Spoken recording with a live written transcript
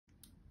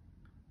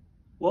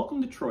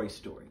Welcome to Troy's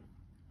Story.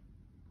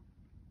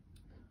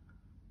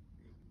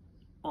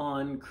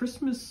 On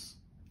Christmas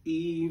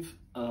Eve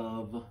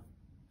of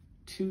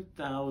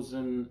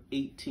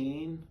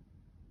 2018,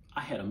 I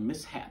had a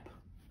mishap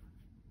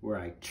where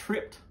I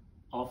tripped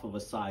off of a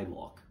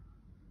sidewalk.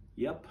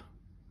 Yep,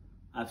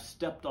 I've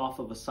stepped off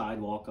of a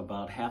sidewalk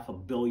about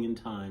 500 million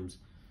times,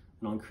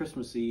 and on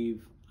Christmas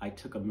Eve, I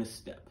took a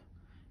misstep,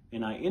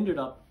 and I ended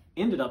up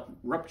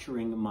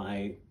rupturing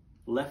my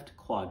left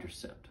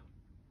quadricep.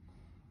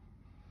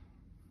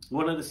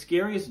 One of the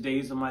scariest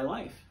days of my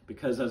life,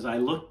 because as I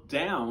looked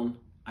down,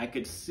 I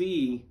could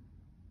see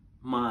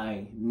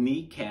my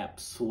kneecap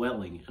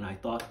swelling, and I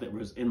thought that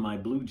was in my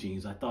blue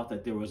jeans. I thought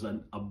that there was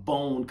a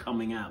bone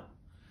coming out.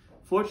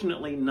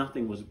 Fortunately,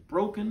 nothing was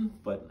broken,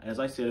 but as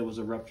I said, it was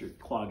a ruptured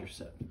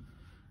quadricep.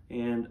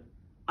 And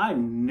I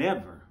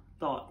never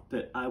thought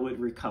that I would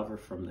recover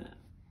from that.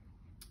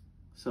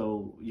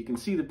 So you can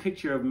see the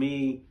picture of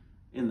me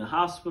in the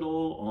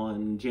hospital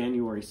on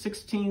January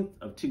 16th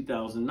of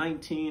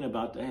 2019,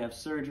 about to have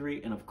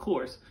surgery. And of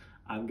course,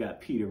 I've got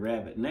Peter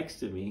Rabbit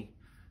next to me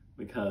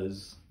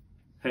because,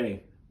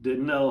 hey,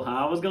 didn't know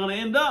how I was gonna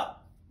end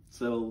up.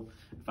 So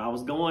if I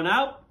was going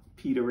out,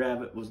 Peter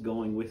Rabbit was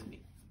going with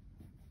me.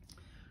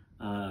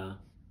 And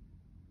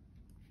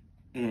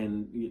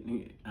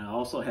I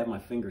also have my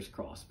fingers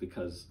crossed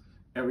because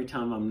every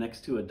time I'm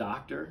next to a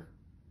doctor,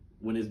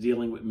 when it's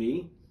dealing with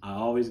me, I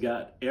always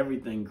got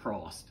everything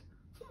crossed.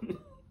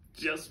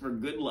 Just for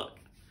good luck.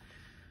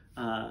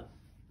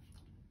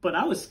 But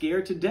I was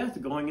scared to death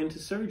going into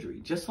surgery,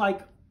 just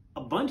like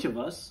a bunch of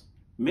us,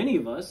 many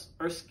of us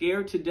are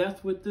scared to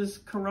death with this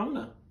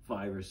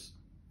coronavirus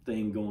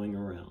thing going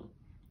around.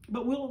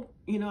 But we'll,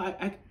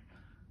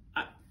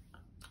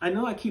 I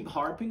know I keep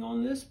harping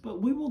on this,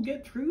 but we will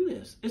get through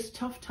this. It's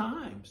tough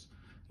times.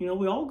 We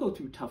all go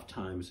through tough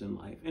times in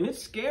life, and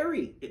it's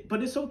scary,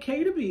 but it's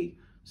okay to be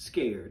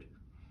scared.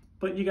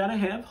 But you got to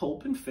have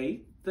hope and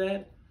faith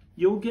that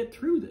you'll get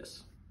through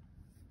this.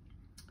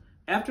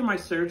 After my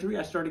surgery,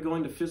 I started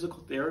going to physical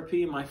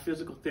therapy, and my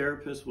physical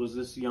therapist was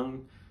this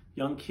young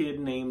kid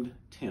named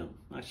Tim.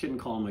 I shouldn't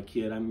call him a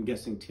kid. I'm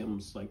guessing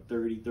Tim's like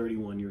 30,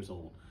 31 years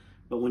old.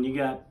 But when you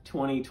got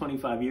 20,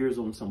 25 years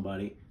on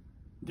somebody,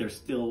 they're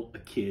still a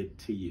kid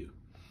to you.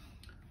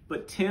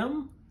 But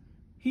Tim,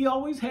 he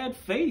always had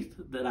faith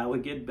that I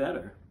would get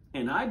better,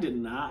 and I did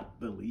not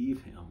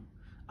believe him.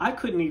 I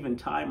couldn't even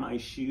tie my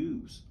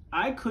shoes.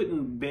 I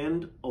couldn't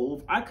bend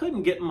over. I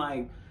couldn't get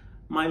my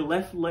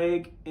left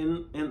leg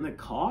in the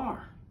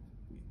car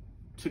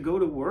to go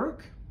to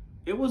work.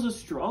 It was a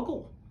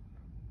struggle.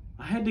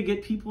 I had to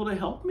get people to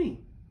help me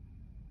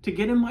to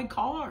get in my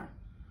car.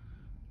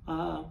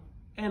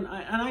 And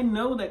I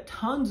know that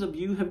tons of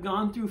you have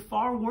gone through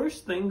far worse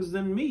things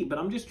than me, but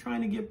I'm just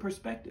trying to give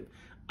perspective.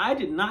 I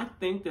did not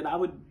think that I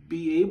would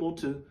be able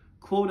to,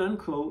 quote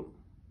unquote,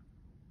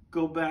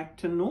 go back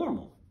to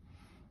normal.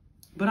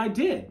 But I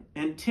did,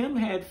 and Tim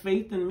had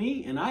faith in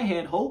me, and I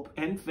had hope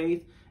and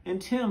faith in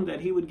Tim that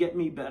he would get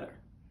me better.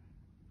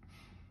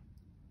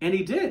 And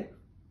he did.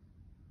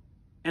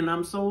 And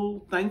I'm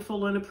so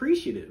thankful and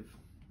appreciative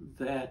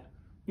that,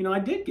 I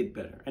did get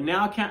better. And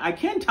now I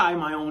can tie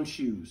my own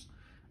shoes,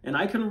 and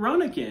I can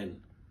run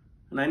again.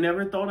 And I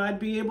never thought I'd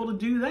be able to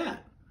do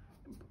that.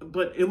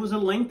 But it was a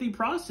lengthy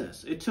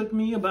process. It took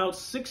me about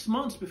 6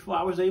 months before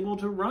I was able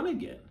to run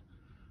again.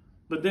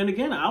 But then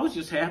again, I was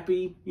just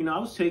happy, I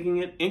was taking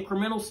it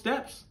incremental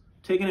steps,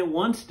 taking it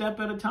one step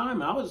at a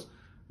time. I was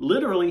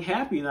literally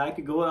happy that I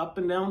could go up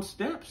and down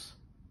steps.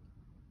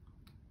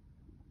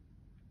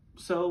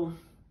 So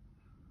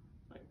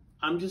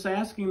I'm just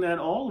asking that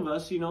all of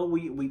us,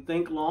 we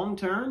think long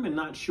term and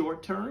not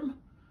short term,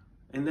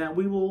 and that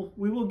we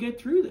will get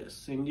through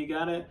this. And we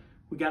gotta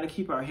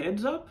keep our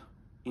heads up,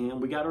 and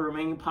we gotta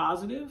remain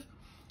positive.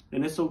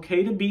 And it's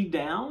okay to be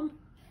down,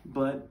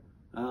 but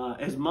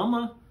as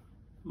Mama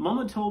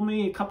told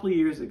me a couple of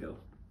years ago,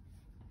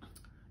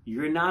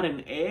 you're not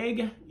an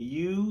egg,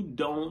 you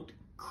don't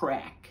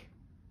crack.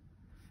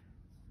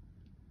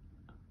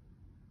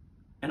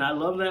 And I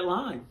love that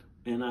line,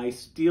 and I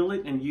steal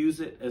it and use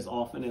it as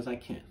often as I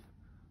can.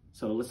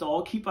 So let's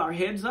all keep our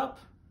heads up,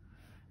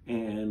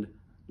 and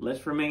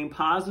let's remain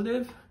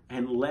positive,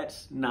 and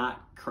let's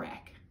not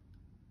crack.